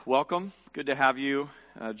Welcome. Good to have you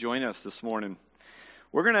join us this morning.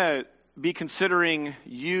 We're going to be considering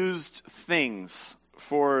used things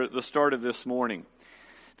for the start of this morning.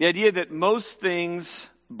 The idea that most things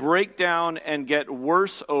break down and get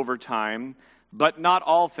worse over time, but not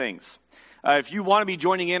all things. If you want to be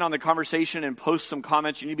joining in on the conversation and post some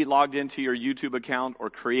comments, you need to be logged into your YouTube account or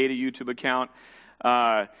create a YouTube account.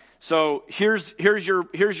 So here's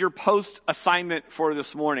your post assignment for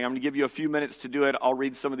this morning. I'm going to give you a few minutes to do it. I'll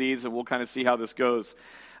read some of these and we'll kind of see how this goes.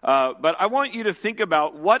 But I want you to think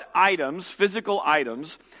about what items, physical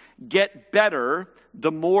items, get better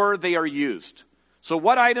the more they are used. So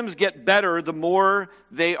what items get better the more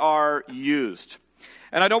they are used?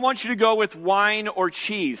 And I don't want you to go with wine or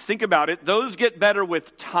cheese. Think about it. Those get better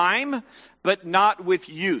with time, but not with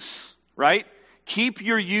use, right? Keep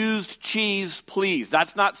your used cheese, please.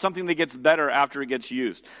 That's not something that gets better after it gets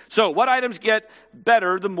used. So what items get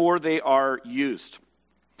better the more they are used?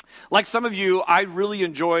 Like some of you, I really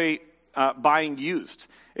enjoy buying used.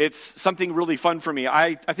 It's something really fun for me.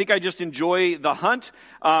 I think I just enjoy the hunt.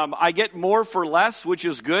 I get more for less, which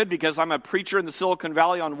is good because I'm a preacher in the Silicon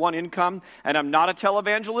Valley on one income, and I'm not a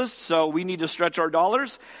televangelist, so we need to stretch our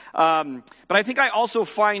dollars. But I think I also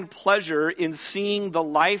find pleasure in seeing the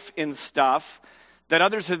life in stuff that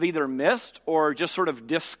others have either missed or just sort of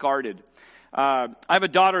discarded. I have a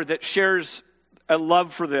daughter that shares a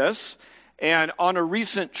love for this. And on a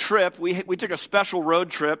recent trip, we took a special road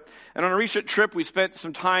trip. And on a recent trip, we spent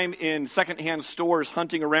some time in secondhand stores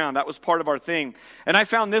hunting around. That was part of our thing. And I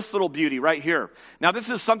found this little beauty right here. Now, this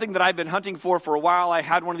is something that I've been hunting for a while. I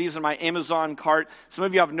had one of these in my Amazon cart. Some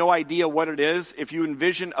of you have no idea what it is. If you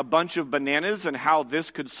envision a bunch of bananas and how this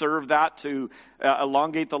could serve that to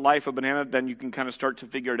elongate the life of banana, then you can kind of start to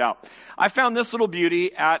figure it out. I found this little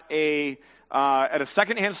beauty at a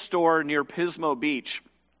secondhand store near Pismo Beach.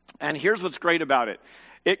 And here's what's great about it.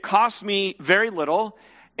 It costs me very little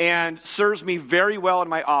and serves me very well in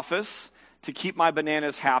my office to keep my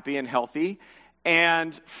bananas happy and healthy.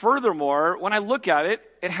 And furthermore, when I look at it,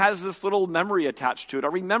 it has this little memory attached to it. I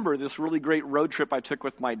remember this really great road trip I took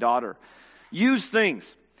with my daughter. Use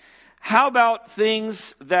things. How about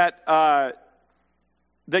things that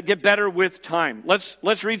get better with time?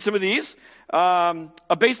 Let's read some of these.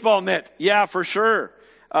 A baseball mitt. Yeah, for sure.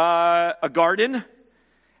 A garden.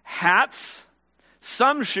 Hats,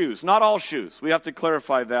 some shoes, not all shoes. We have to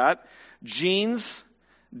clarify that. Jeans,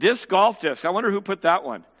 disc golf disc. I wonder who put that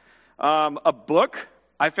one. A book.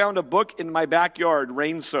 I found a book in my backyard,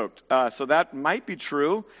 rain-soaked. So that might be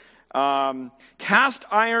true. Cast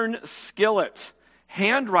iron skillet.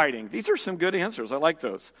 Handwriting. These are some good answers. I like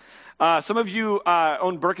those. Some of you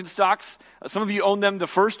own Birkenstocks. Some of you own them the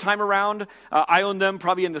first time around. I own them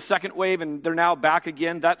probably in the second wave, and they're now back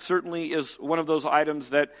again. That certainly is one of those items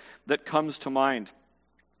that comes to mind.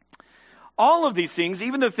 All of these things,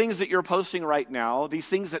 even the things that you're posting right now, these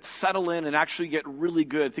things that settle in and actually get really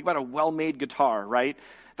good. Think about a well-made guitar, right?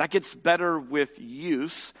 That gets better with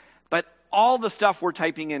use, but all the stuff we're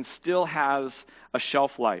typing in still has a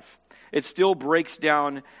shelf life. It still breaks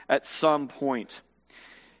down at some point.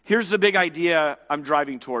 Here's the big idea I'm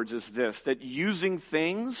driving towards is this, that using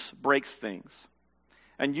things breaks things.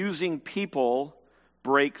 And using people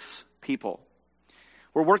breaks people.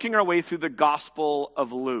 We're working our way through the Gospel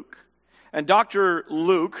of Luke. And Dr.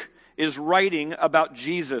 Luke is writing about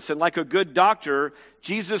Jesus. And like a good doctor,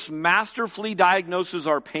 Jesus masterfully diagnoses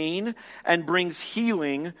our pain and brings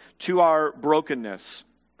healing to our brokenness.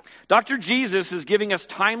 Dr. Jesus is giving us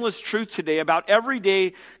timeless truth today about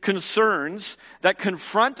everyday concerns that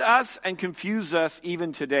confront us and confuse us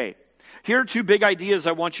even today. Here are two big ideas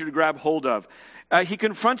I want you to grab hold of. He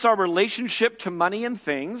confronts our relationship to money and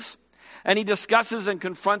things, and he discusses and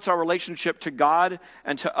confronts our relationship to God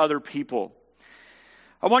and to other people.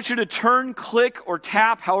 I want you to turn, click, or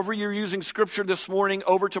tap, however you're using Scripture this morning,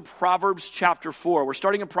 over to Proverbs chapter 4. We're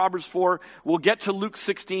starting in Proverbs 4. We'll get to Luke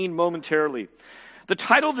 16 momentarily. The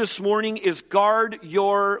title this morning is Guard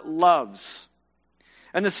Your Loves.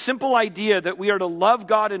 And the simple idea that we are to love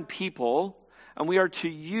God and people, and we are to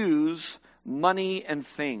use money and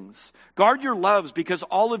things. Guard your loves because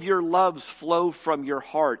all of your loves flow from your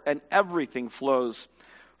heart, and everything flows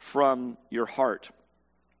from your heart.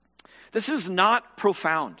 This is not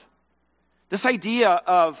profound. This idea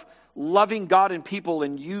of loving God and people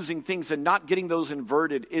and using things and not getting those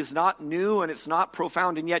inverted is not new and it's not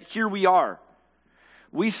profound, and yet here we are.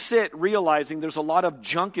 We sit realizing there's a lot of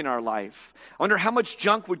junk in our life. I wonder how much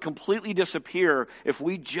junk would completely disappear if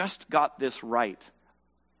we just got this right.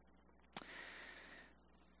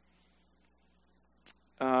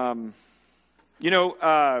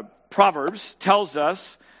 Proverbs tells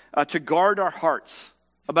us to guard our hearts.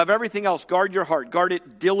 Above everything else, guard your heart. Guard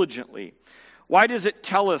it diligently. Why does it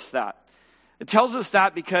tell us that? It tells us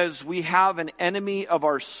that because we have an enemy of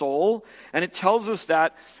our soul, and it tells us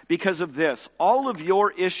that because of this. All of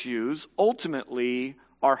your issues ultimately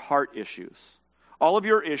are heart issues. All of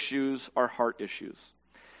your issues are heart issues.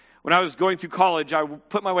 When I was going through college, I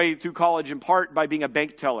put my way through college in part by being a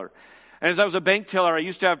bank teller. And as I was a bank teller, I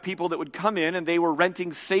used to have people that would come in and they were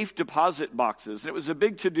renting safe deposit boxes. And it was a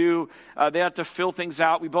big to-do. They had to fill things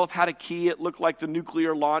out. We both had a key. It looked like the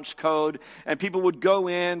nuclear launch code. And people would go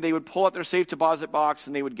in, they would pull out their safe deposit box,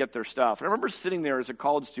 and they would get their stuff. And I remember sitting there as a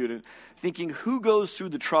college student thinking, who goes through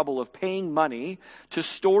the trouble of paying money to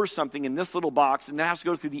store something in this little box and then has to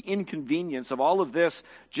go through the inconvenience of all of this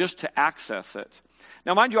just to access it?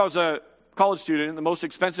 Now, mind you, I was a college student, and the most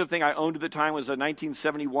expensive thing I owned at the time was a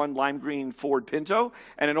 1971 lime green Ford Pinto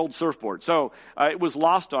and an old surfboard. So it was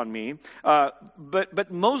lost on me.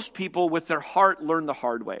 But most people with their heart learn the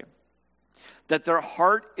hard way. That their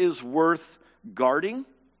heart is worth guarding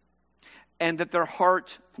and that their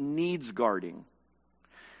heart needs guarding.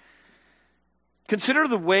 Consider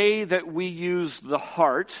the way that we use the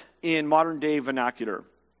heart in modern day vernacular.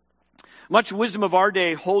 Much wisdom of our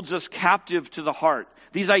day holds us captive to the heart.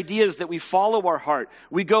 These ideas that we follow our heart,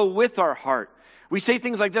 we go with our heart. We say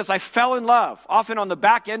things like this, I fell in love. Often on the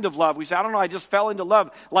back end of love, we say, I don't know, I just fell into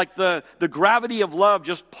love. Like the gravity of love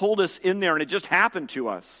just pulled us in there and it just happened to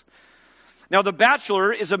us. Now, The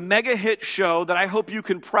Bachelor is a mega hit show that I hope you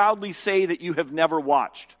can proudly say that you have never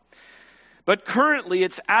watched. But currently,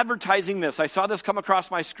 it's advertising this. I saw this come across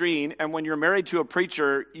my screen, and when you're married to a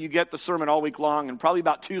preacher, you get the sermon all week long, and probably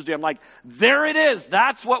about Tuesday, I'm like, there it is.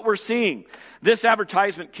 That's what we're seeing. This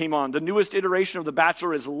advertisement came on. The newest iteration of The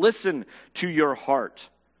Bachelor is listen to your heart.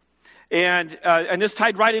 And this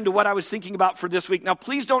tied right into what I was thinking about for this week. Now,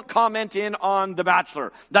 please don't comment in on The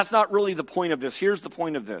Bachelor. That's not really the point of this. Here's the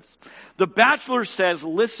point of this. The Bachelor says,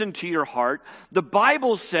 listen to your heart. The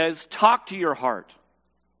Bible says, talk to your heart.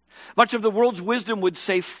 Much of the world's wisdom would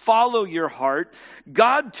say, follow your heart.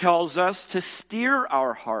 God tells us to steer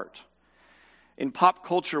our heart. In pop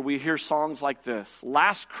culture, we hear songs like this.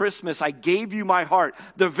 Last Christmas, I gave you my heart.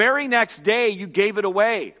 The very next day, you gave it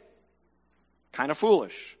away. Kind of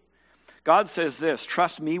foolish. God says this,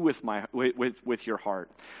 trust me with your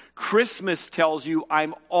heart. Christmas tells you,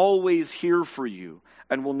 I'm always here for you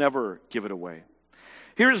and will never give it away.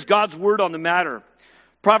 Here's God's word on the matter.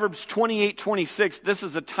 Proverbs 28:26, this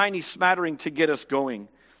is a tiny smattering to get us going.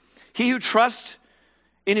 He who trusts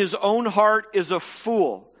in his own heart is a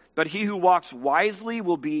fool, but he who walks wisely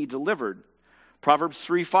will be delivered. Proverbs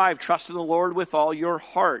 3:5, trust in the Lord with all your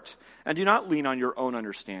heart, and do not lean on your own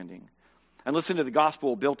understanding. And listen to the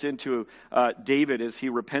gospel built into David as he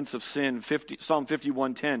repents of sin, Psalm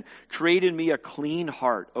 51:10. Create in me a clean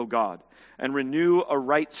heart, O God, and renew a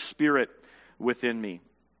right spirit within me.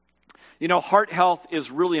 You know, heart health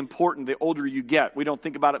is really important the older you get. We don't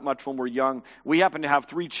think about it much when we're young. We happen to have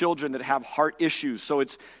 3 children that have heart issues, so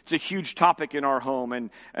it's a huge topic in our home,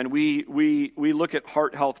 and we look at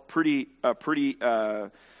heart health pretty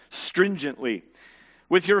stringently.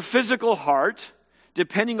 With your physical heart,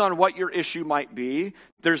 depending on what your issue might be,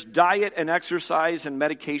 there's diet and exercise and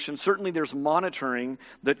medication. Certainly there's monitoring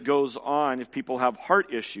that goes on if people have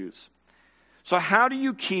heart issues. So how do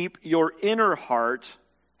you keep your inner heart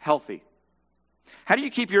healthy? How do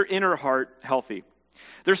you keep your inner heart healthy?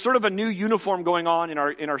 There's sort of a new uniform going on in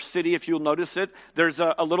our city, if you'll notice it. There's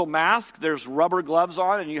a little mask, there's rubber gloves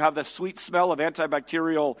on, and you have the sweet smell of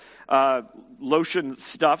antibacterial lotion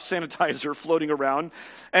stuff, sanitizer floating around.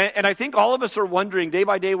 And I think all of us are wondering, day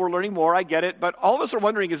by day we're learning more, I get it, but all of us are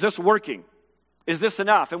wondering, is this working? Is this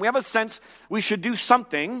enough? And we have a sense we should do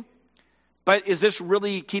something, but is this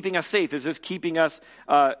really keeping us safe? Is this keeping us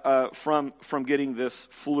from getting this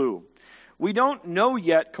flu? We don't know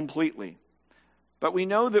yet completely, but we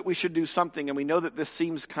know that we should do something, and we know that this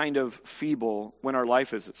seems kind of feeble when our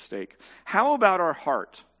life is at stake. How about our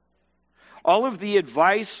heart? All of the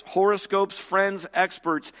advice, horoscopes, friends,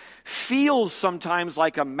 experts feels sometimes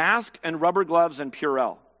like a mask and rubber gloves and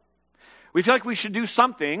Purell. We feel like we should do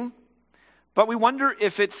something, but we wonder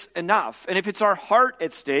if it's enough. And if it's our heart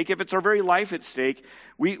at stake, if it's our very life at stake,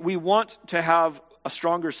 we want to have a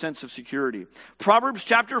stronger sense of security. Proverbs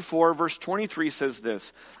chapter 4, verse 23 says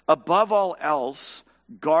this, above all else,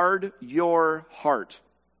 guard your heart,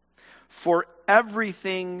 for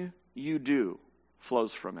everything you do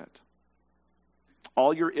flows from it.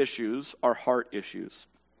 All your issues are heart issues.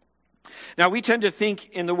 Now, we tend to think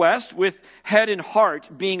in the West with head and heart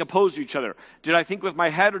being opposed to each other. Did I think with my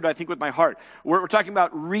head or did I think with my heart? We're talking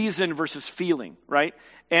about reason versus feeling, right?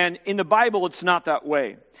 And in the Bible, it's not that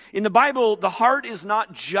way. In the Bible, the heart is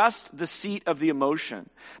not just the seat of the emotion,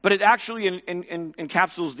 but it actually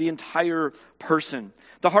encapsulates the entire person.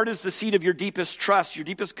 The heart is the seat of your deepest trust, your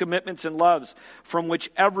deepest commitments and loves, from which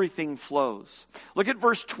everything flows. Look at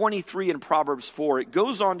verse 23 in Proverbs 4. It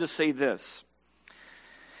goes on to say this.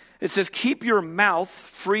 It says, keep your mouth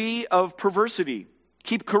free of perversity.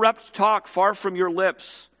 Keep corrupt talk far from your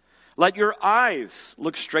lips. Let your eyes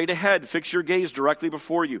look straight ahead. Fix your gaze directly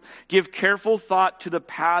before you. Give careful thought to the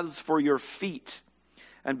paths for your feet,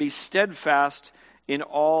 and be steadfast in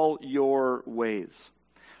all your ways.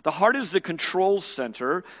 The heart is the control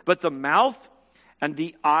center, but the mouth and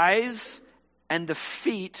the eyes and the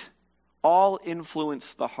feet all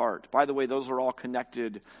influence the heart. By the way, those are all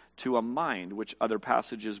connected to a mind, which other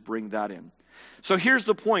passages bring that in. So here's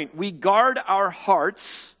the point. We guard our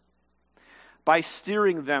hearts by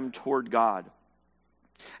steering them toward God.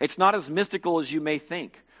 It's not as mystical as you may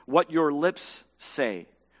think. What your lips say,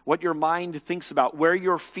 what your mind thinks about, where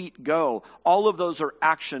your feet go, all of those are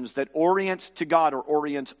actions that orient to God or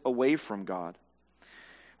orient away from God.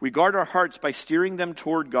 We guard our hearts by steering them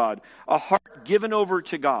toward God. A heart given over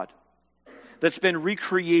to God, that's been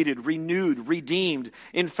recreated, renewed, redeemed,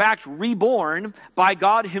 in fact, reborn by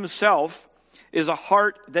God himself, is a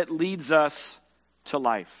heart that leads us to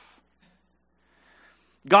life.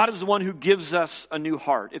 God is the one who gives us a new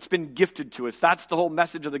heart. It's been gifted to us. That's the whole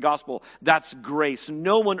message of the gospel. That's grace.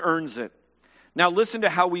 No one earns it. Now listen to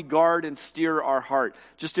how we guard and steer our heart.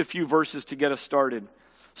 Just a few verses to get us started.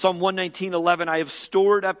 Psalm 119:11, I have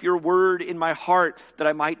stored up your word in my heart that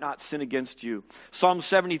I might not sin against you. Psalm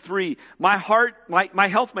 73, my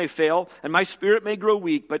health may fail and my spirit may grow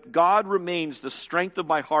weak, but God remains the strength of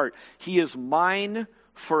my heart. He is mine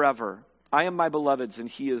forever. I am my beloved's and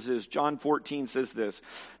he is his. John 14 says this,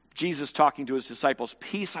 Jesus talking to his disciples,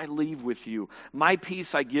 peace I leave with you, my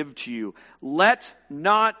peace I give to you. Let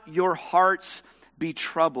not your hearts be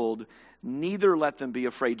troubled, neither let them be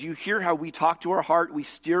afraid. Do you hear how we talk to our heart? We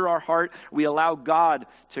steer our heart. We allow God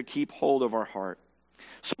to keep hold of our heart.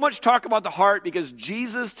 So much talk about the heart because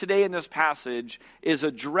Jesus today in this passage is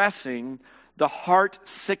addressing the heart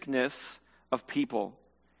sickness of people.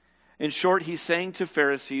 In short, he's saying to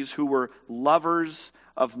Pharisees who were lovers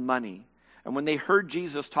of money, and when they heard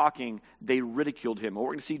Jesus talking, they ridiculed him. What we're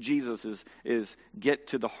going to see Jesus is get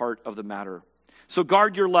to the heart of the matter. So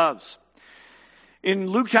guard your loves. In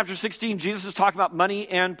Luke chapter 16, Jesus is talking about money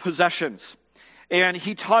and possessions. And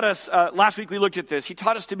he taught us, last week we looked at this, he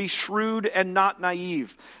taught us to be shrewd and not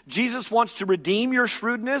naive. Jesus wants to redeem your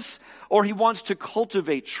shrewdness, or he wants to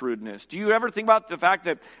cultivate shrewdness. Do you ever think about the fact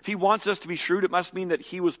that if he wants us to be shrewd, it must mean that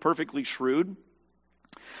he was perfectly shrewd?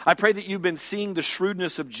 I pray that you've been seeing the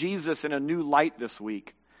shrewdness of Jesus in a new light this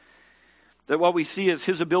week. That what we see is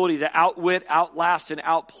his ability to outwit, outlast, and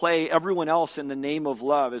outplay everyone else in the name of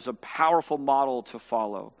love is a powerful model to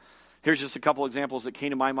follow. Here's just a couple examples that came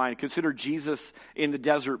to my mind. Consider Jesus in the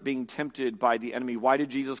desert being tempted by the enemy. Why did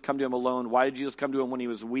Jesus come to him alone? Why did Jesus come to him when he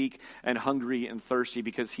was weak and hungry and thirsty?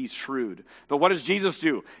 Because he's shrewd. But what does Jesus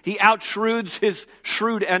do? He outshrewds his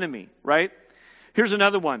shrewd enemy, right? Here's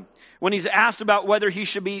another one. When he's asked about whether he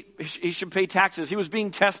should pay taxes, he was being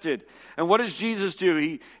tested. And what does Jesus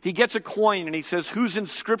do? He gets a coin and he says, whose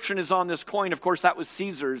inscription is on this coin? Of course, that was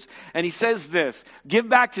Caesar's. And he says this, give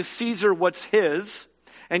back to Caesar what's his,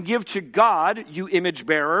 and give to God, you image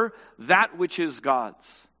bearer, that which is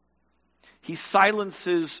God's. He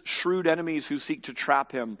silences shrewd enemies who seek to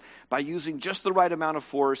trap him by using just the right amount of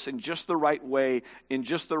force in just the right way, in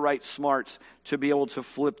just the right smarts to be able to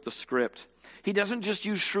flip the script. He doesn't just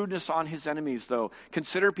use shrewdness on his enemies, though.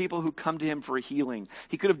 Consider people who come to him for healing.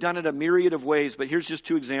 He could have done it a myriad of ways, but here's just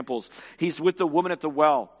two examples. He's with the woman at the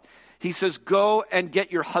well. He says, go and get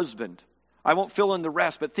your husband. I won't fill in the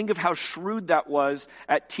rest, but think of how shrewd that was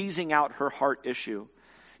at teasing out her heart issue.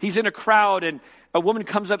 He's in a crowd and a woman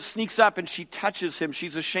comes up, sneaks up, and she touches him.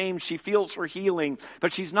 She's ashamed. She feels her healing,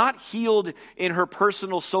 but she's not healed in her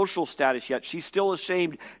personal social status yet. She's still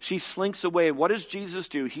ashamed. She slinks away. What does Jesus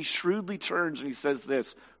do? He shrewdly turns and he says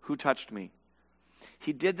this, who touched me?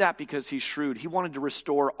 He did that because he's shrewd. He wanted to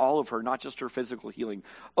restore all of her, not just her physical healing.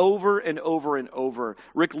 Over and over and over.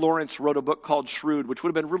 Rick Lawrence wrote a book called Shrewd, which would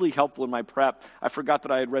have been really helpful in my prep. I forgot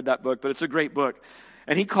that I had read that book, but it's a great book.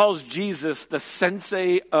 And he calls Jesus the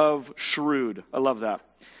sensei of shrewd. I love that.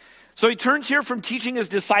 So he turns here from teaching his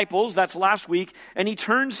disciples, that's last week, and he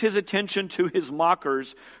turns his attention to his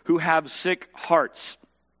mockers who have sick hearts.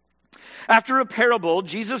 After a parable,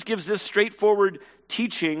 Jesus gives this straightforward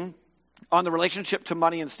teaching on the relationship to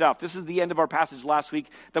money and stuff. This is the end of our passage last week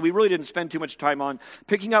that we really didn't spend too much time on.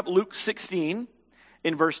 Picking up Luke 16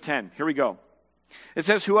 in verse 10. Here we go. It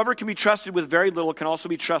says, whoever can be trusted with very little can also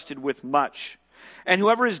be trusted with much. And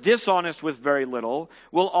whoever is dishonest with very little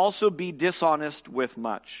will also be dishonest with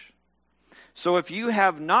much. So if you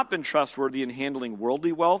have not been trustworthy in handling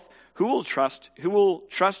worldly wealth, who will trust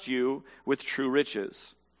you with true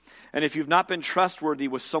riches? And if you've not been trustworthy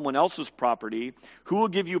with someone else's property, who will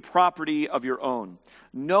give you property of your own?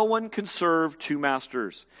 No one can serve two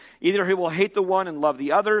masters. Either he will hate the one and love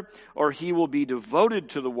the other, or he will be devoted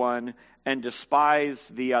to the one and despise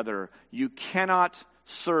the other. You cannot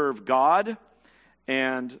serve God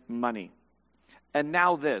and money. And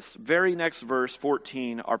now this, very next verse,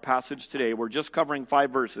 14, our passage today. We're just covering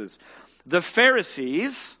 5 verses. The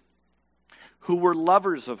Pharisees, who were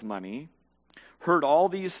lovers of money, heard all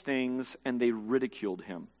these things, and they ridiculed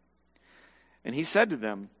him. And he said to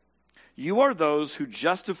them, you are those who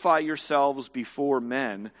justify yourselves before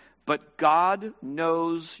men, but God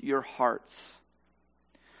knows your hearts.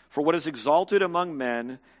 For what is exalted among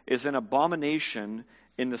men is an abomination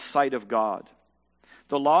in the sight of God.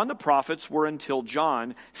 The law and the prophets were until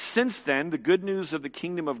John. Since then, the good news of the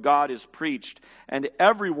kingdom of God is preached, and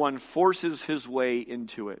everyone forces his way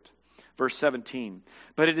into it. Verse 17,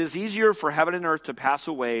 but it is easier for heaven and earth to pass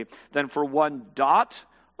away than for one dot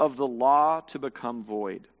of the law to become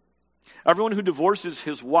void. Everyone who divorces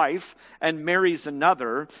his wife and marries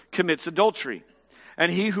another commits adultery.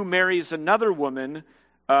 And he who marries a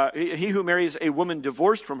woman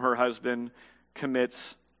divorced from her husband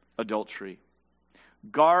commits adultery.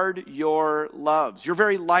 Guard your loves. Your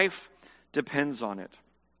very life depends on it.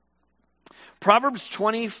 Proverbs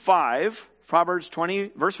 20,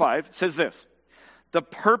 verse 5 says this, the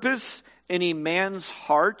purpose in a man's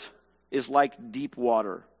heart is like deep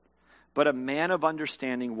water, but a man of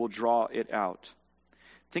understanding will draw it out.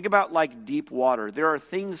 Think about like deep water. There are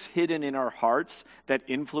things hidden in our hearts that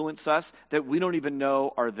influence us that we don't even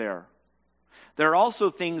know are there. There are also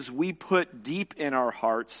things we put deep in our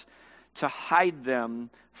hearts to hide them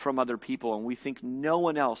from other people, and we think no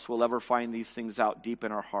one else will ever find these things out deep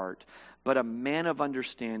in our heart. But a man of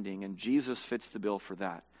understanding, and Jesus fits the bill for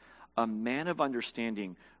that, a man of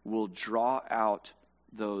understanding will draw out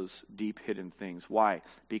those deep hidden things. Why?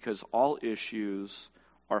 Because all issues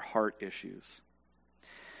are heart issues.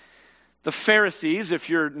 The Pharisees,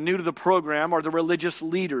 if you're new to the program, are the religious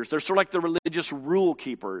leaders. They're sort of like the religious rule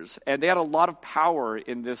keepers. And they had a lot of power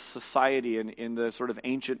in this society and in the sort of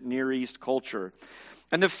ancient Near East culture.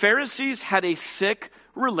 And the Pharisees had a sick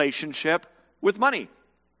relationship with money.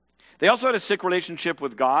 They also had a sick relationship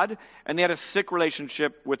with God, and they had a sick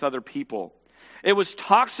relationship with other people. It was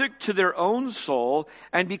toxic to their own soul,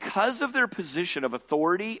 and because of their position of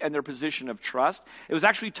authority and their position of trust, it was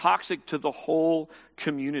actually toxic to the whole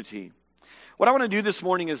community. What I want to do this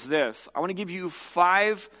morning is this. I want to give you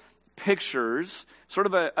 5 pictures, sort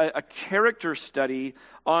of a character study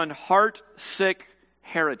on heart-sick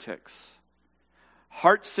heretics.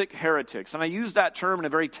 Heart-sick heretics. And I use that term in a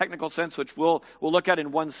very technical sense, which we'll look at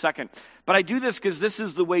in 1 second. But I do this because this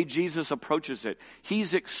is the way Jesus approaches it.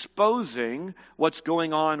 He's exposing what's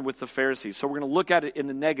going on with the Pharisees. So we're going to look at it in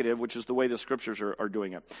the negative, which is the way the scriptures are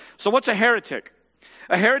doing it. So what's a heretic?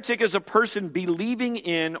 A heretic is a person believing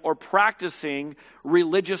in or practicing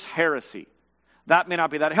religious heresy. That may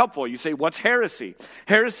not be that helpful. You say, what's heresy?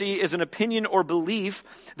 Heresy is an opinion or belief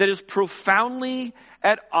that is profoundly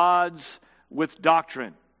at odds with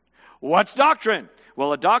doctrine. What's doctrine?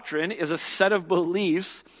 Well, a doctrine is a set of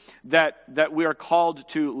beliefs that we are called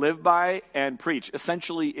to live by and preach.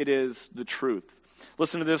 Essentially, it is the truth.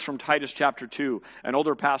 Listen to this from Titus chapter 2, an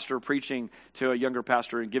older pastor preaching to a younger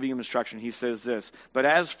pastor and giving him instruction. He says this, but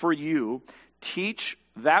as for you, teach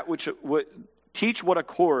what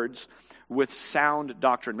accords with sound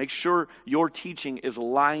doctrine. Make sure your teaching is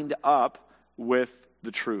lined up with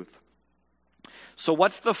the truth. So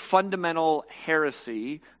what's the fundamental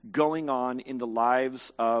heresy going on in the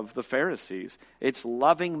lives of the Pharisees? It's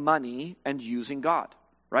loving money and using God.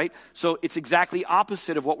 Right? So it's exactly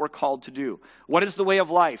opposite of what we're called to do. What is the way of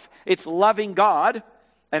life? It's loving God,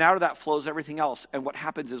 and out of that flows everything else. And what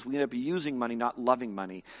happens is we end up using money, not loving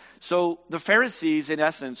money. So the Pharisees, in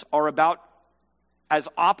essence, are about as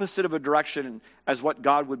opposite of a direction as what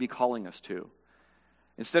God would be calling us to.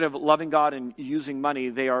 Instead of loving God and using money,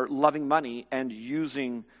 they are loving money and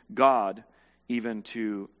using God even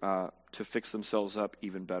to fix themselves up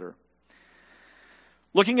even better.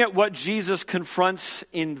 Looking at what Jesus confronts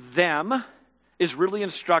in them is really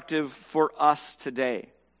instructive for us today.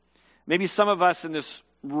 Maybe some of us in this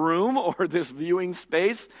room or this viewing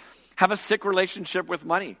space have a sick relationship with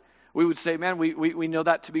money. We would say, man, we know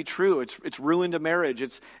that to be true. It's ruined a marriage.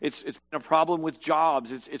 It's been a problem with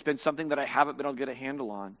jobs. It's been something that I haven't been able to get a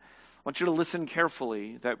handle on. I want you to listen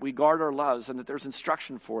carefully, that we guard our loves and that there's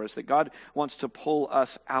instruction for us, that God wants to pull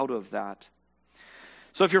us out of that.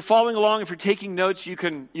 So if you're following along, if you're taking notes, you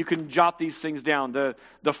can jot these things down.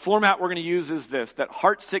 The format we're going to use is this, that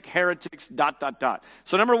heart-sick heretics, ...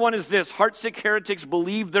 So number one is this, heart-sick heretics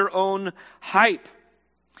believe their own hype.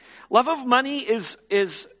 Love of money is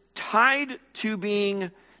tied to being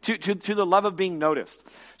to the love of being noticed.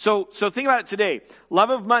 So think about it today. Love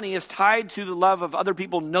of money is tied to the love of other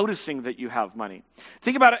people noticing that you have money.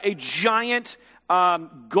 Think about a giant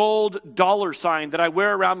gold dollar sign that I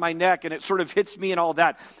wear around my neck and it sort of hits me and all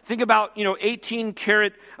that. Think about 18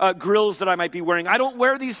 karat grills that I might be wearing. I don't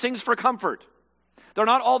wear these things for comfort. They're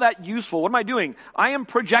not all that useful. What am I doing? I am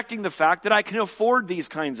projecting the fact that I can afford these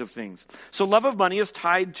kinds of things. So love of money is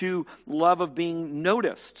tied to love of being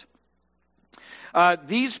noticed.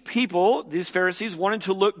 These people, these Pharisees, wanted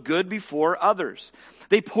to look good before others.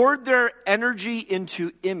 They poured their energy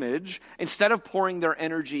into image instead of pouring their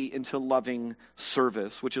energy into loving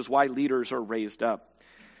service, which is why leaders are raised up.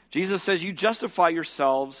 Jesus says, you justify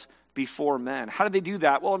yourselves before men. How did they do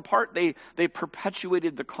that? Well, in part, they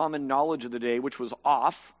perpetuated the common knowledge of the day, which was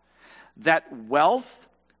off, that wealth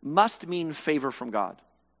must mean favor from God.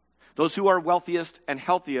 Those who are wealthiest and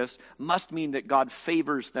healthiest must mean that God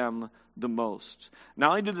favors them the most. Not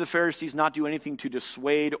only did the Pharisees not do anything to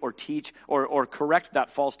dissuade or teach or correct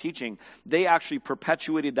that false teaching, they actually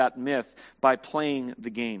perpetuated that myth by playing the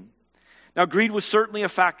game. Now, greed was certainly a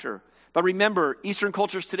factor, but remember, Eastern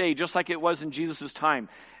cultures today, just like it was in Jesus' time,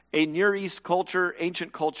 a Near East culture,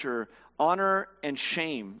 ancient culture, honor and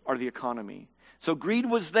shame are the economy. So greed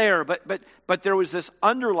was there, but there was this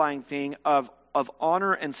underlying thing of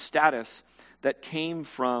honor and status that came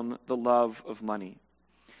from the love of money.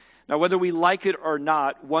 Now, whether we like it or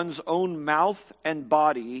not, one's own mouth and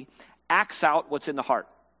body acts out what's in the heart.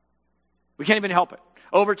 We can't even help it.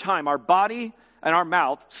 Over time, our body and our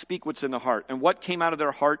mouth speak what's in the heart. And what came out of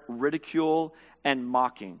their heart? Ridicule and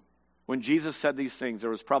mocking. When Jesus said these things, there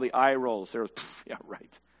was probably eye rolls. There was, yeah,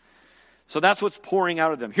 right. So that's what's pouring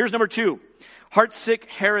out of them. Here's number two. Heart-sick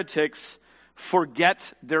heretics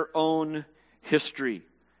forget their own history.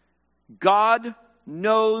 God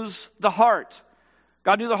knows the heart.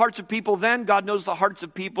 God knew the hearts of people then. God knows the hearts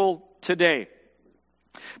of people today.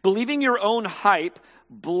 Believing your own hype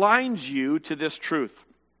blinds you to this truth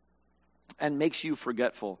and makes you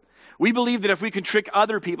forgetful. We believe that if we can trick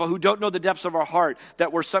other people who don't know the depths of our heart,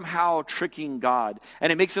 that we're somehow tricking God.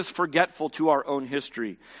 And it makes us forgetful to our own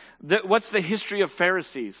history. What's the history of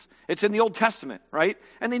Pharisees? It's in the Old Testament, right?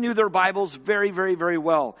 And they knew their Bibles very, very, very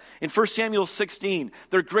well. In 1 Samuel 16,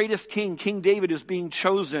 their greatest king, King David, is being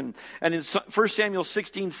chosen. And in 1 Samuel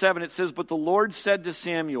 16:7, it says, "But the Lord said to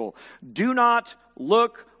Samuel, do not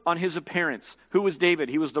look on his appearance." Who was David?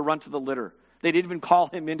 He was the runt of the litter. They didn't even call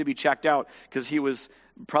him in to be checked out because he was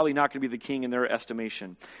probably not going to be the king in their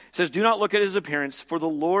estimation. It says, do not look at his appearance, for the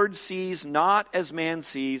Lord sees not as man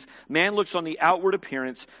sees. Man looks on the outward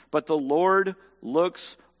appearance, but the Lord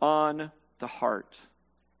looks on the heart.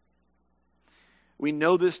 We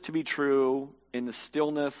know this to be true in the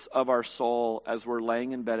stillness of our soul as we're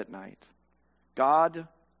laying in bed at night. God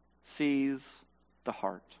sees the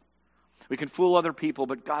heart. We can fool other people,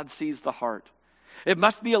 but God sees the heart. It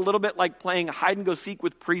must be a little bit like playing hide and go seek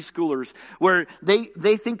with preschoolers, where they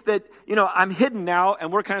think that, I'm hidden now,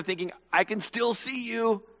 and we're kind of thinking, I can still see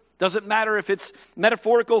you. Doesn't matter if it's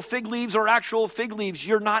metaphorical fig leaves or actual fig leaves.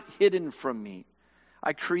 You're not hidden from me.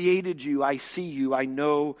 I created you. I see you. I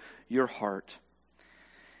know your heart.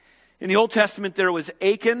 In the Old Testament, there was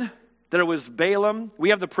Achan. There was Balaam. We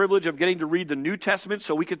have the privilege of getting to read the New Testament,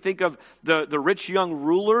 so we could think of the rich young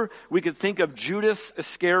ruler. We could think of Judas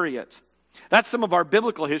Iscariot. That's some of our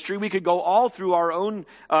biblical history. We could go all through our own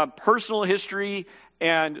personal history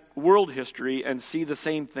and world history and see the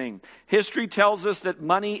same thing. History tells us that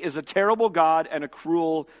money is a terrible god and a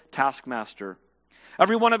cruel taskmaster.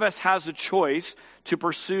 Every one of us has a choice to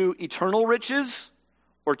pursue eternal riches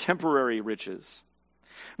or temporary riches.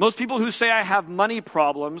 Most people who say I have money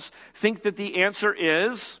problems think that the answer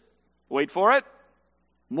is, wait for it,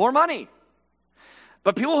 more money.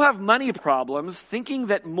 But people who have money problems, thinking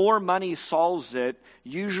that more money solves it,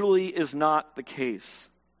 usually is not the case.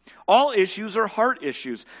 All issues are heart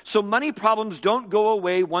issues. So money problems don't go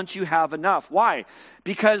away once you have enough. Why?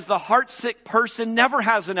 Because the heart-sick person never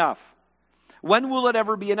has enough. When will it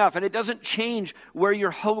ever be enough? And it doesn't change where your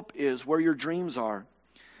hope is, where your dreams are.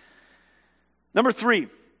 Number 3,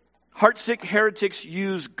 heart-sick heretics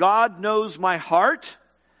use God knows my heart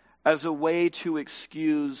as a way to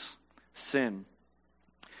excuse sin.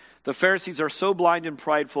 The Pharisees are so blind and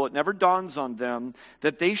prideful, it never dawns on them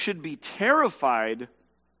that they should be terrified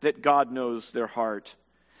that God knows their heart.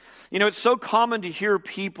 You know, it's so common to hear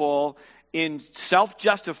people in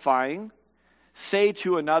self-justifying say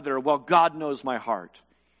to another, well, God knows my heart.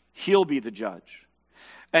 He'll be the judge.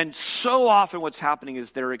 And so often what's happening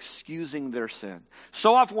is they're excusing their sin.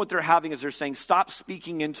 So often what they're having is they're saying, stop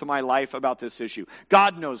speaking into my life about this issue.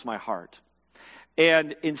 God knows my heart.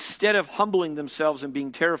 And instead of humbling themselves and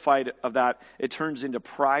being terrified of that, it turns into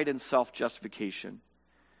pride and self-justification.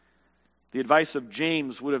 The advice of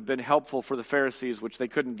James would have been helpful for the Pharisees, which they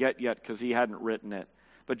couldn't get yet because he hadn't written it.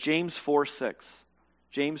 But James 4:6,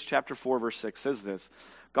 James chapter 4, verse 6 says this,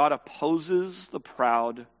 God opposes the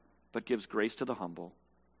proud, but gives grace to the humble.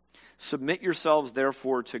 Submit yourselves,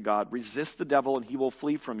 therefore, to God. Resist the devil, and he will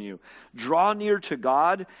flee from you. Draw near to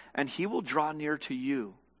God, and he will draw near to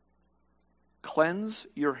you. Cleanse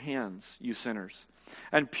your hands, you sinners,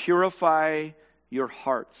 and purify your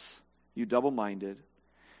hearts, you double-minded.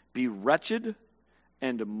 Be wretched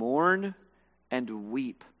and mourn and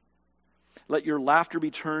weep. Let your laughter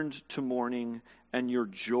be turned to mourning and your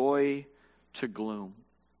joy to gloom.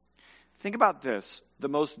 Think about this. The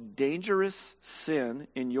most dangerous sin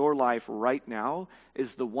in your life right now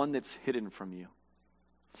is the one that's hidden from you.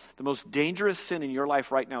 The most dangerous sin in your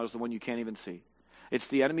life right now is the one you can't even see. It's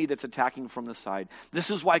the enemy that's attacking from the side. This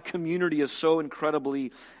is why community is so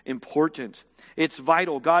incredibly important. It's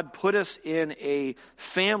vital. God put us in a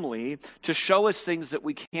family to show us things that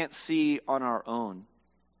we can't see on our own.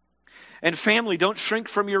 And family, don't shrink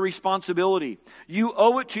from your responsibility. You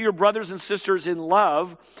owe it to your brothers and sisters in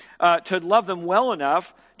love to love them well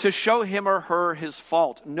enough to show him or her his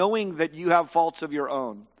fault, knowing that you have faults of your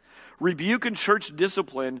own. Rebuke and church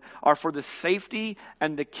discipline are for the safety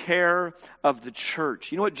and the care of the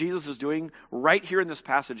church. You know what Jesus is doing? Right here in this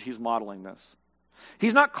passage, he's modeling this.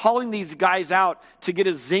 He's not calling these guys out to get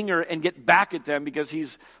a zinger and get back at them because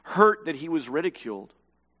he's hurt that he was ridiculed.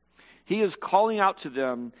 He is calling out to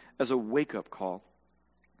them as a wake-up call.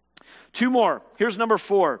 Two more. Here's number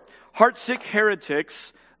 4. Heartsick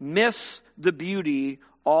heretics miss the beauty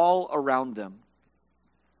all around them.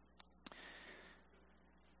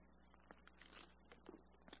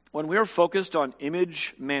 When we are focused on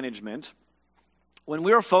image management, when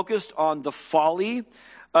we are focused on the folly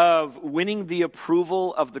of winning the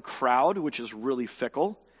approval of the crowd, which is really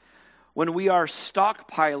fickle, when we are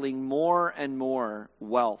stockpiling more and more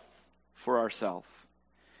wealth for ourselves,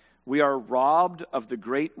 we are robbed of the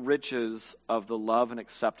great riches of the love and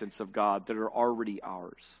acceptance of God that are already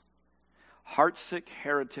ours. Heartsick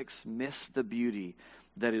heretics miss the beauty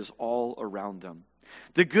that is all around them.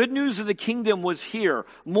 The good news of the kingdom was here,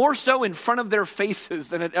 more so in front of their faces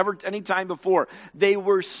than at any time before. They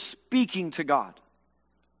were speaking to God,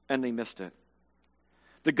 and they missed it.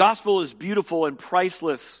 The gospel is beautiful and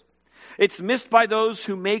priceless. It's missed by those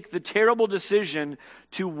who make the terrible decision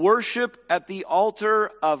to worship at the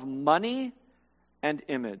altar of money and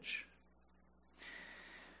image.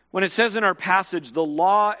 When it says in our passage, the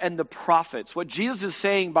law and the prophets, what Jesus is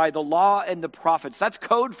saying by the law and the prophets, that's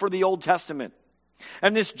code for the Old Testament.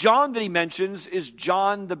 And this John that he mentions is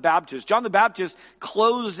John the Baptist. John the Baptist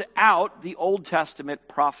closed out the Old Testament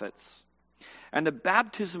prophets. And the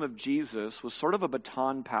baptism of Jesus was sort of a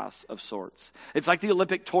baton pass of sorts. It's like the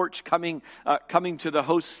Olympic torch coming to the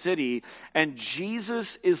host city, and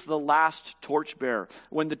Jesus is the last torchbearer.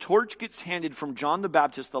 When the torch gets handed from John the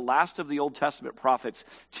Baptist, the last of the Old Testament prophets,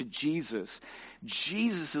 to Jesus,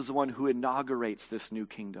 Jesus is the one who inaugurates this new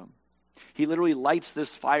kingdom. He literally lights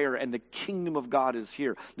this fire, and the kingdom of God is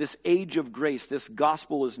here. This age of grace, this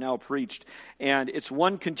gospel is now preached. And it's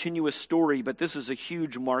one continuous story, but this is a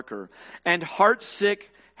huge marker. And heartsick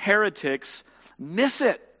heretics miss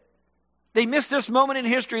it. They miss this moment in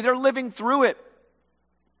history. They're living through it.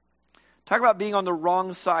 Talk about being on the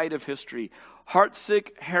wrong side of history.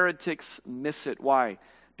 Heartsick heretics miss it. Why?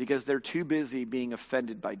 Because they're too busy being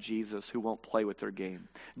offended by Jesus, who won't play with their game.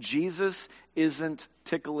 Jesus isn't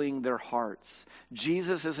tickling their hearts.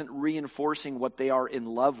 Jesus isn't reinforcing what they are in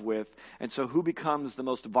love with. And so who becomes the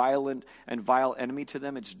most violent and vile enemy to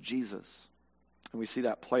them? It's Jesus. And we see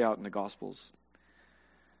that play out in the Gospels.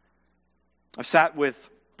 I've sat with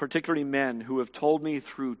particularly men who have told me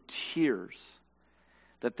through tears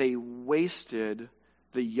that they wasted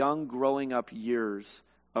the young growing up years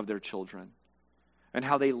of their children, and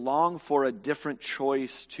how they long for a different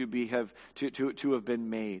choice to have been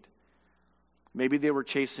made. Maybe they were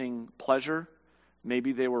chasing pleasure.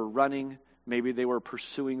 Maybe they were running. Maybe they were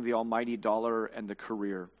pursuing the almighty dollar and the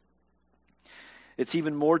career. It's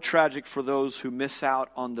even more tragic for those who miss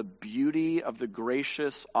out on the beauty of the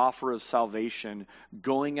gracious offer of salvation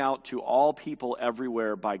going out to all people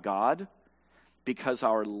everywhere by God, because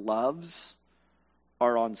our loves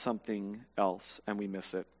are on something else and we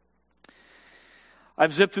miss it.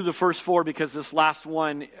 I've zipped through the first four because this last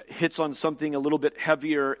one hits on something a little bit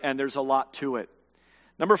heavier and there's a lot to it.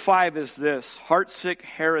 Number 5 is this: heartsick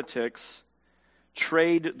heretics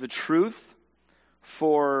trade the truth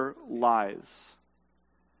for lies.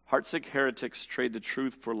 Heartsick heretics trade the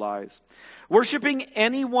truth for lies. Worshiping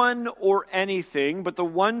anyone or anything but the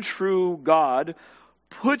one true God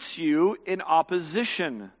puts you in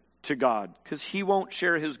opposition to God, because he won't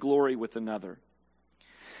share his glory with another.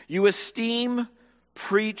 You esteem,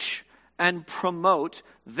 preach, and promote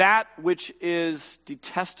that which is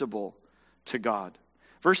detestable to God.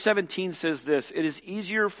 Verse 17 says this: it is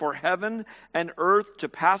easier for heaven and earth to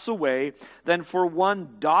pass away than for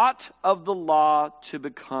one dot of the law to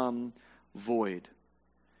become void.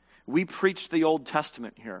 We preach the Old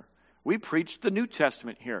Testament here. We preach the New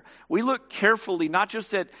Testament here. We look carefully not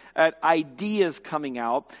just at ideas coming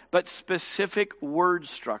out, but specific word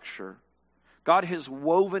structure. God has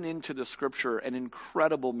woven into the Scripture an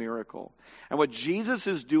incredible miracle. And what Jesus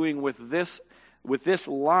is doing with this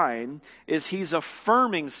line is he's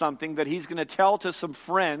affirming something that he's going to tell to some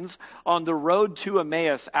friends on the road to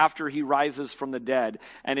Emmaus after he rises from the dead.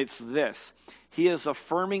 And it's this: he is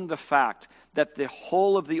affirming the fact that the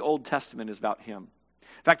whole of the Old Testament is about him.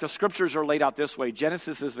 In fact, the Scriptures are laid out this way.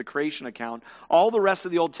 Genesis is the creation account. All the rest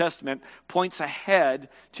of the Old Testament points ahead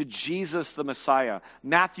to Jesus the Messiah.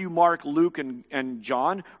 Matthew, Mark, Luke, and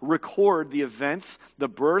John record the events, the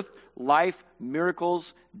birth, life,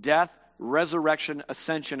 miracles, death, resurrection,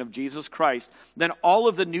 ascension of Jesus Christ. Then all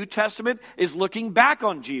of the New Testament is looking back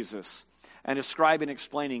on Jesus and ascribing,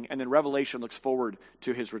 explaining, and then Revelation looks forward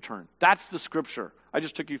to his return. That's the Scripture. I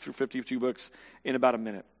just took you through 52 books in about a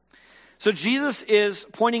minute. So Jesus is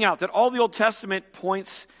pointing out that all the Old Testament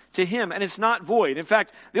points to him, and it's not void. In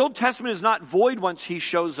fact, the Old Testament is not void once he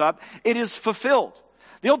shows up. It is fulfilled.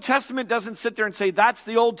 The Old Testament doesn't sit there and say, that's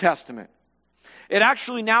the Old Testament. It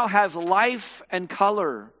actually now has life and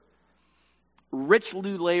color, rich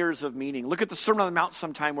new layers of meaning. Look at the Sermon on the Mount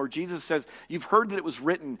sometime where Jesus says, you've heard that it was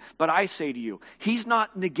written, but I say to you. He's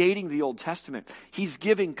not negating the Old Testament. He's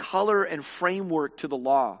giving color and framework to the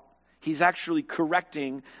law. He's actually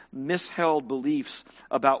correcting misheld beliefs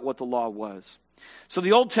about what the law was. So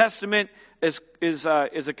the Old Testament is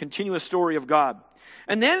a continuous story of God.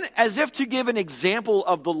 And then, as if to give an example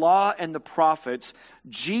of the law and the prophets,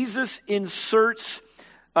 Jesus inserts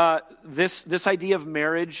this idea of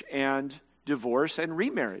marriage and divorce and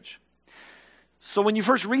remarriage. So when you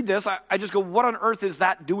first read this, I just go, what on earth is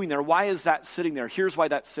that doing there? Why is that sitting there? Here's why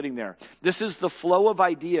that's sitting there. This is the flow of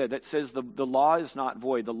idea that says the law is not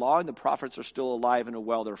void. The law and the prophets are still alive and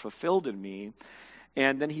well. They're fulfilled in me.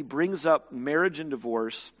 And then he brings up marriage and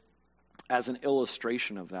divorce as an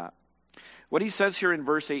illustration of that. What he says here in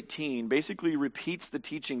verse 18 basically repeats the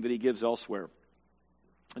teaching that he gives elsewhere.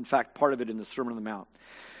 In fact, part of it in the Sermon on the Mount.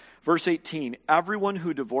 Verse 18, everyone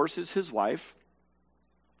who divorces his wife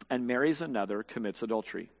and marries another commits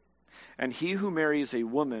adultery. And he who marries a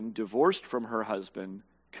woman divorced from her husband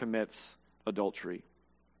commits adultery.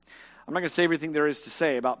 I'm not going to say everything there is to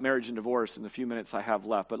say about marriage and divorce in the few minutes I have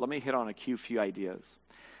left, but let me hit on a few ideas.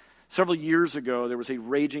 Several years ago, there was a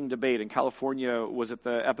raging debate, and California was at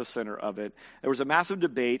the epicenter of it. There was a massive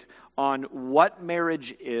debate on what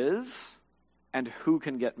marriage is and who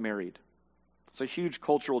can get married. It's a huge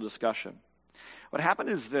cultural discussion. What happened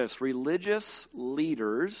is this: religious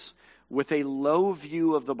leaders with a low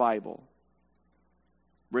view of the Bible,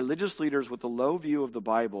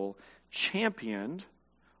 championed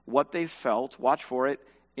what they felt, watch for it,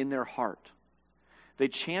 in their heart. They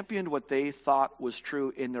championed what they thought was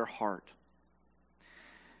true in their heart.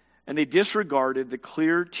 And they disregarded the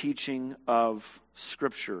clear teaching of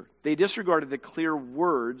Scripture. They disregarded the clear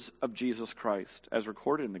words of Jesus Christ as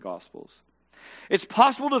recorded in the Gospels. It's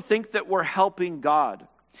possible to think that we're helping God.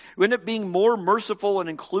 We end up being more merciful and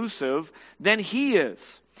inclusive than He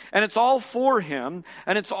is. And it's all for Him,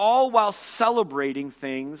 and it's all while celebrating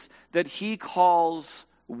things that He calls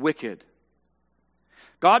wicked.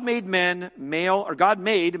 God made male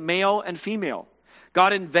and female.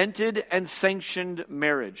 God invented and sanctioned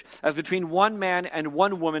marriage as between one man and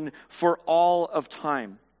one woman for all of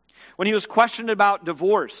time. When he was questioned about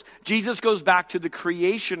divorce, Jesus goes back to the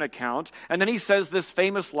creation account, and then he says this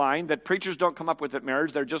famous line that preachers don't come up with at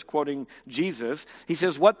marriage, they're just quoting Jesus. He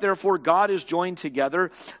says, "What therefore God has joined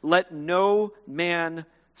together, let no man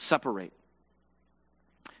separate."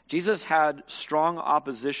 Jesus had strong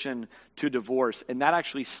opposition to divorce, and that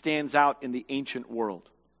actually stands out in the ancient world.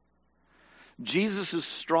 Jesus'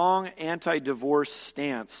 strong anti-divorce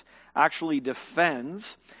stance actually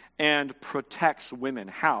defends and protects women.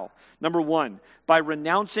 How? Number one, by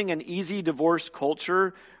renouncing an easy divorce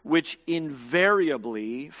culture which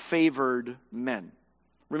invariably favored men.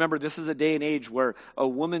 Remember, this is a day and age where a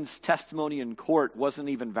woman's testimony in court wasn't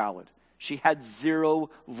even valid. She had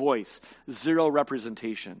zero voice, zero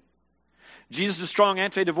representation. Jesus' strong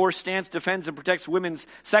anti-divorce stance defends and protects women,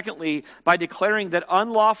 secondly, by declaring that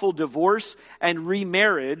unlawful divorce and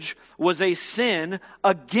remarriage was a sin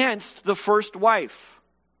against the first wife.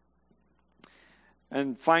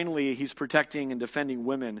 And finally, he's protecting and defending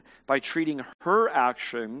women by treating her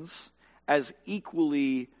actions as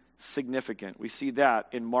equally significant. We see that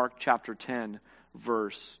in Mark chapter 10,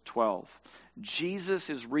 verse 12. Jesus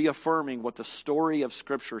is reaffirming what the story of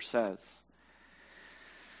Scripture says.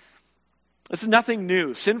 This is nothing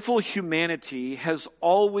new. Sinful humanity has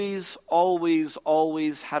always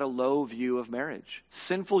had a low view of marriage.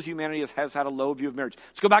 Sinful humanity has had a low view of marriage.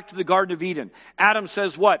 Let's go back to the Garden of Eden. Adam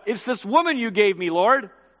says what? It's this woman you gave me, Lord.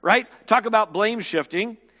 Right? Talk about blame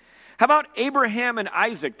shifting. How about Abraham and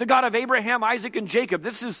Isaac? The God of Abraham, Isaac, and Jacob.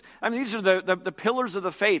 These are the pillars of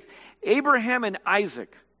the faith. Abraham and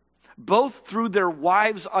Isaac both threw their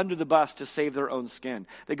wives under the bus to save their own skin.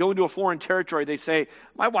 They go into a foreign territory. They say,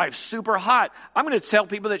 my wife's super hot. I'm going to tell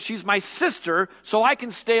people that she's my sister so I can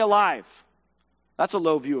stay alive. That's a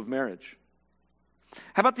low view of marriage.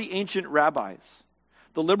 How about the ancient rabbis?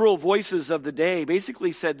 The liberal voices of the day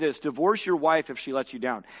basically said this: divorce your wife if she lets you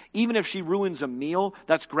down. Even if she ruins a meal,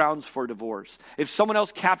 that's grounds for divorce. If someone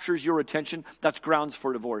else captures your attention, that's grounds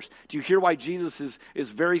for divorce. Do you hear why Jesus is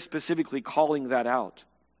very specifically calling that out?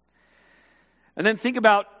 And then think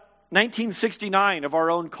about 1969 of our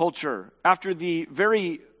own culture. After the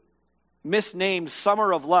very misnamed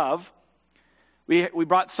Summer of Love, we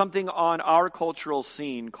brought something on our cultural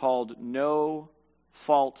scene called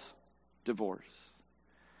no-fault divorce.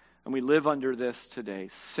 And we live under this today.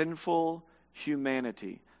 Sinful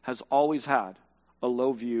humanity has always had a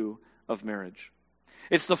low view of marriage.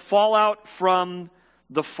 It's the fallout from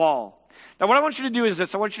the fall. Now, what I want you to do is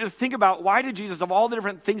this. I want you to think about, why did Jesus, of all the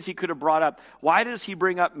different things he could have brought up, why does he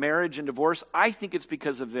bring up marriage and divorce? I think it's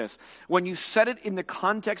because of this. When you set it in the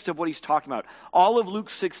context of what he's talking about, all of Luke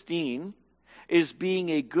 16 is being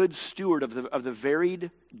a good steward of the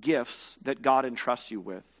varied gifts that God entrusts you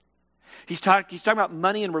with. He's talking about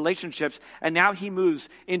money and relationships, and now he moves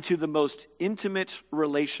into the most intimate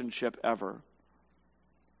relationship ever.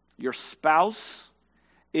 Your spouse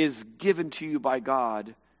is given to you by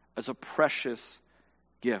God as a precious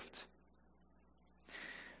gift.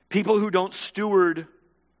 People who don't steward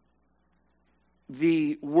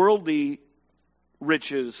the worldly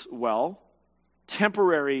riches well,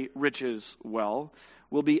 temporary riches well,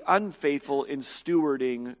 will be unfaithful in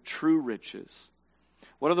stewarding true riches.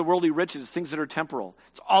 What are the worldly riches? Things that are temporal.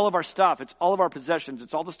 It's all of our stuff. It's all of our possessions.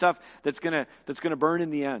 It's all the stuff that's gonna burn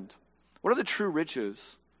in the end. What are the true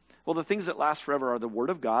riches? Well, the things that last forever are the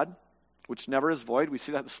Word of God, which never is void. We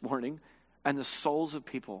see that this morning. And the souls of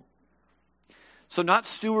people. So not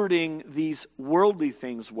stewarding these worldly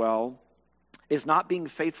things well is not being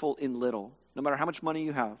faithful in little, no matter how much money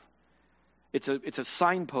you have. It's a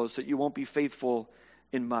signpost that you won't be faithful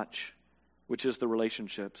in much, which is the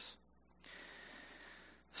relationships.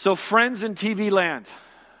 So friends in TV land,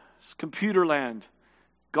 computer land,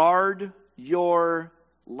 guard your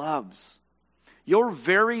loves. Your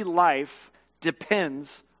very life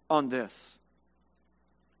depends on this.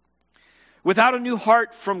 Without a new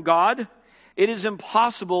heart from God, it is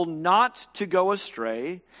impossible not to go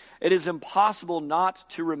astray. It is impossible not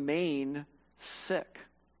to remain sick.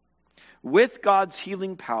 With God's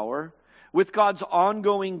healing power, with God's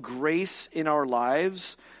ongoing grace in our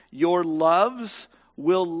lives, your loves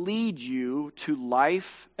will lead you to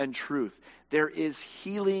life and truth. There is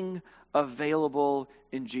healing available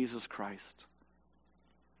in Jesus Christ.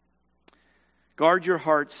 Guard your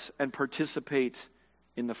hearts and participate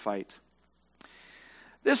in the fight.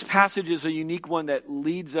 This passage is a unique one that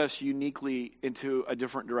leads us uniquely into a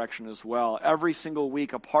different direction as well. Every single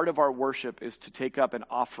week, a part of our worship is to take up an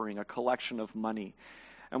offering, a collection of money.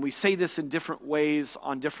 And we say this in different ways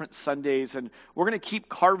on different Sundays, and we're going to keep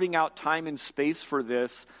carving out time and space for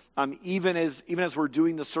this, even as we're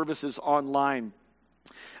doing the services online.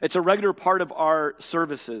 It's a regular part of our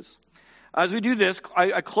services. As we do this,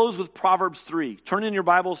 I close with Proverbs 3. Turn in your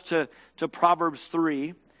Bibles to Proverbs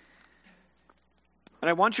 3. And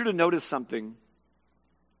I want you to notice something.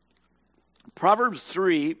 Proverbs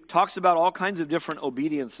 3 talks about all kinds of different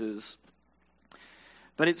obediences.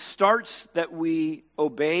 But it starts that we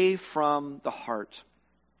obey from the heart.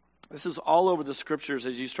 This is all over the scriptures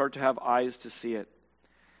as you start to have eyes to see it.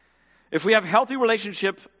 If we have healthy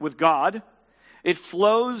relationship with God, it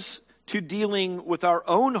flows to dealing with our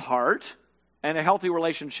own heart and a healthy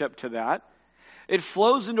relationship to that. It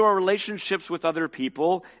flows into our relationships with other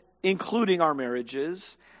people, including our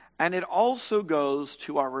marriages. And it also goes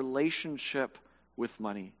to our relationship with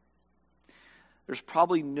money. There's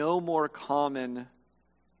probably no more common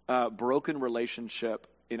broken relationship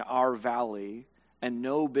in our valley and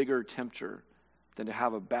no bigger tempter than to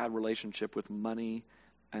have a bad relationship with money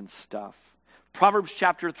and stuff. Proverbs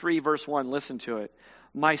chapter 3, verse 1, listen to it.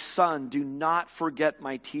 My son, do not forget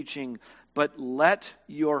my teaching, but let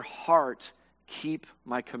your heart keep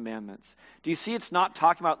my commandments. Do you see it's not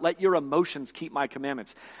talking about let your emotions keep my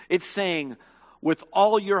commandments? It's saying with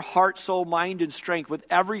all your heart, soul, mind, and strength, with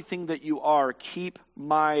everything that you are, keep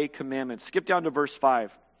my commandments. Skip down to verse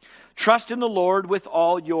 5. Trust in the Lord with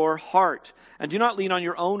all your heart, and do not lean on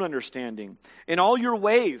your own understanding. In all your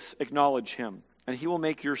ways acknowledge him, and he will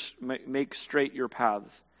make straight your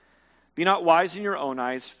paths. Be not wise in your own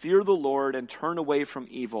eyes. Fear the Lord and turn away from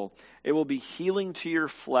evil. It will be healing to your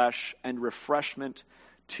flesh and refreshment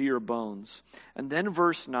to your bones. And then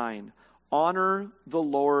verse 9. Honor the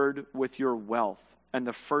Lord with your wealth and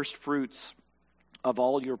the first fruits of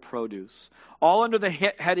all your produce. All under the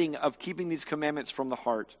heading of keeping these commandments from the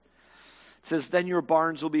heart. It says, then your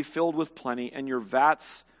barns will be filled with plenty and your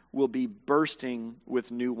vats will be bursting with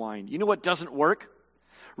new wine. You know what doesn't work?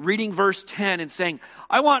 Reading verse 10 and saying,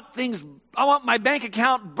 I want my bank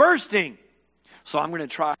account bursting. So I'm going to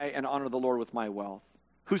try and honor the Lord with my wealth.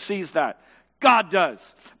 Who sees that? God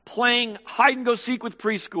does. Playing hide and go seek with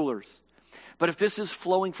preschoolers. But if this is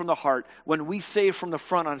flowing from the heart, when we say from the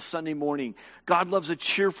front on Sunday morning, God loves a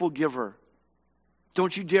cheerful giver.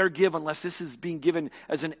 Don't you dare give unless this is being given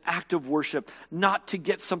as an act of worship, not to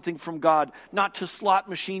get something from God, not to slot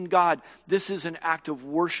machine God. This is an act of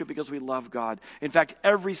worship because we love God. In fact,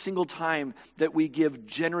 every single time that we give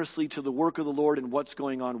generously to the work of the Lord and what's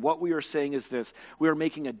going on, what we are saying is this: we are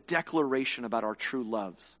making a declaration about our true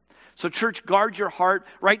loves. So church, guard your heart.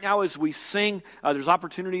 Right now as we sing, there's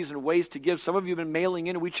opportunities and ways to give. Some of you have been mailing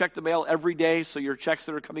in, and we check the mail every day, so your checks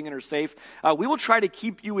that are coming in are safe. We will try to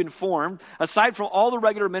keep you informed. Aside from all the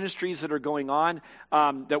regular ministries that are going on,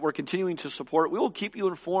 that we're continuing to support, we will keep you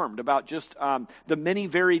informed about just the many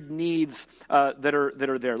varied needs that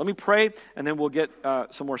are there. Let me pray, and then we'll get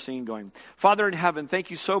some more singing going. Father in heaven, thank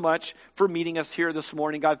you so much for meeting us here this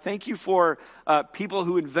morning. God, thank you for people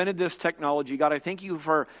who invented this technology. God, I thank you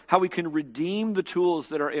for how we can redeem the tools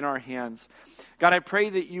that are in our hands. God, I pray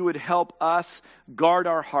that you would help us guard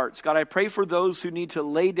our hearts. God, I pray for those who need to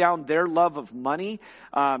lay down their love of money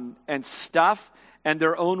and stuff and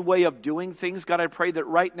their own way of doing things. God, I pray that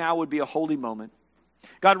right now would be a holy moment.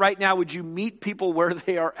 God, right now would you meet people where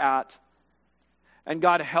they are at? And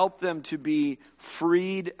God, help them to be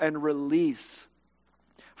freed and released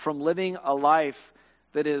from living a life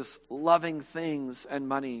that is loving things and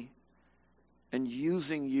money and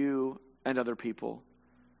using you and other people.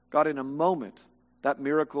 God, in a moment, that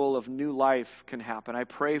miracle of new life can happen. I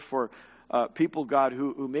pray for people, God,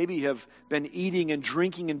 who maybe have been eating and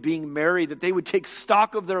drinking and being merry, that they would take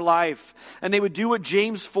stock of their life and they would do what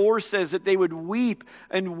James 4 says, that they would weep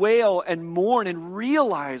and wail and mourn and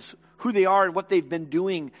realize who they are and what they've been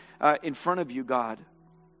doing in front of you, God.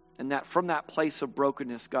 And that from that place of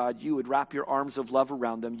brokenness, God, you would wrap your arms of love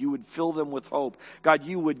around them. You would fill them with hope. God,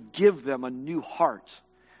 you would give them a new heart.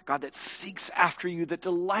 God, that seeks after you, that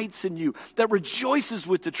delights in you, that rejoices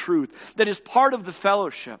with the truth, that is part of the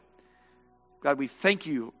fellowship. God, we thank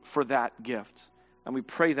you for that gift. And we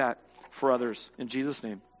pray that for others. In Jesus'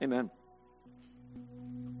 name, amen.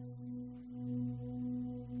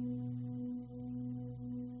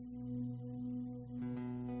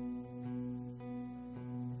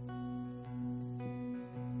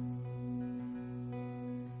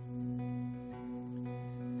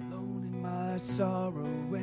 Sorrow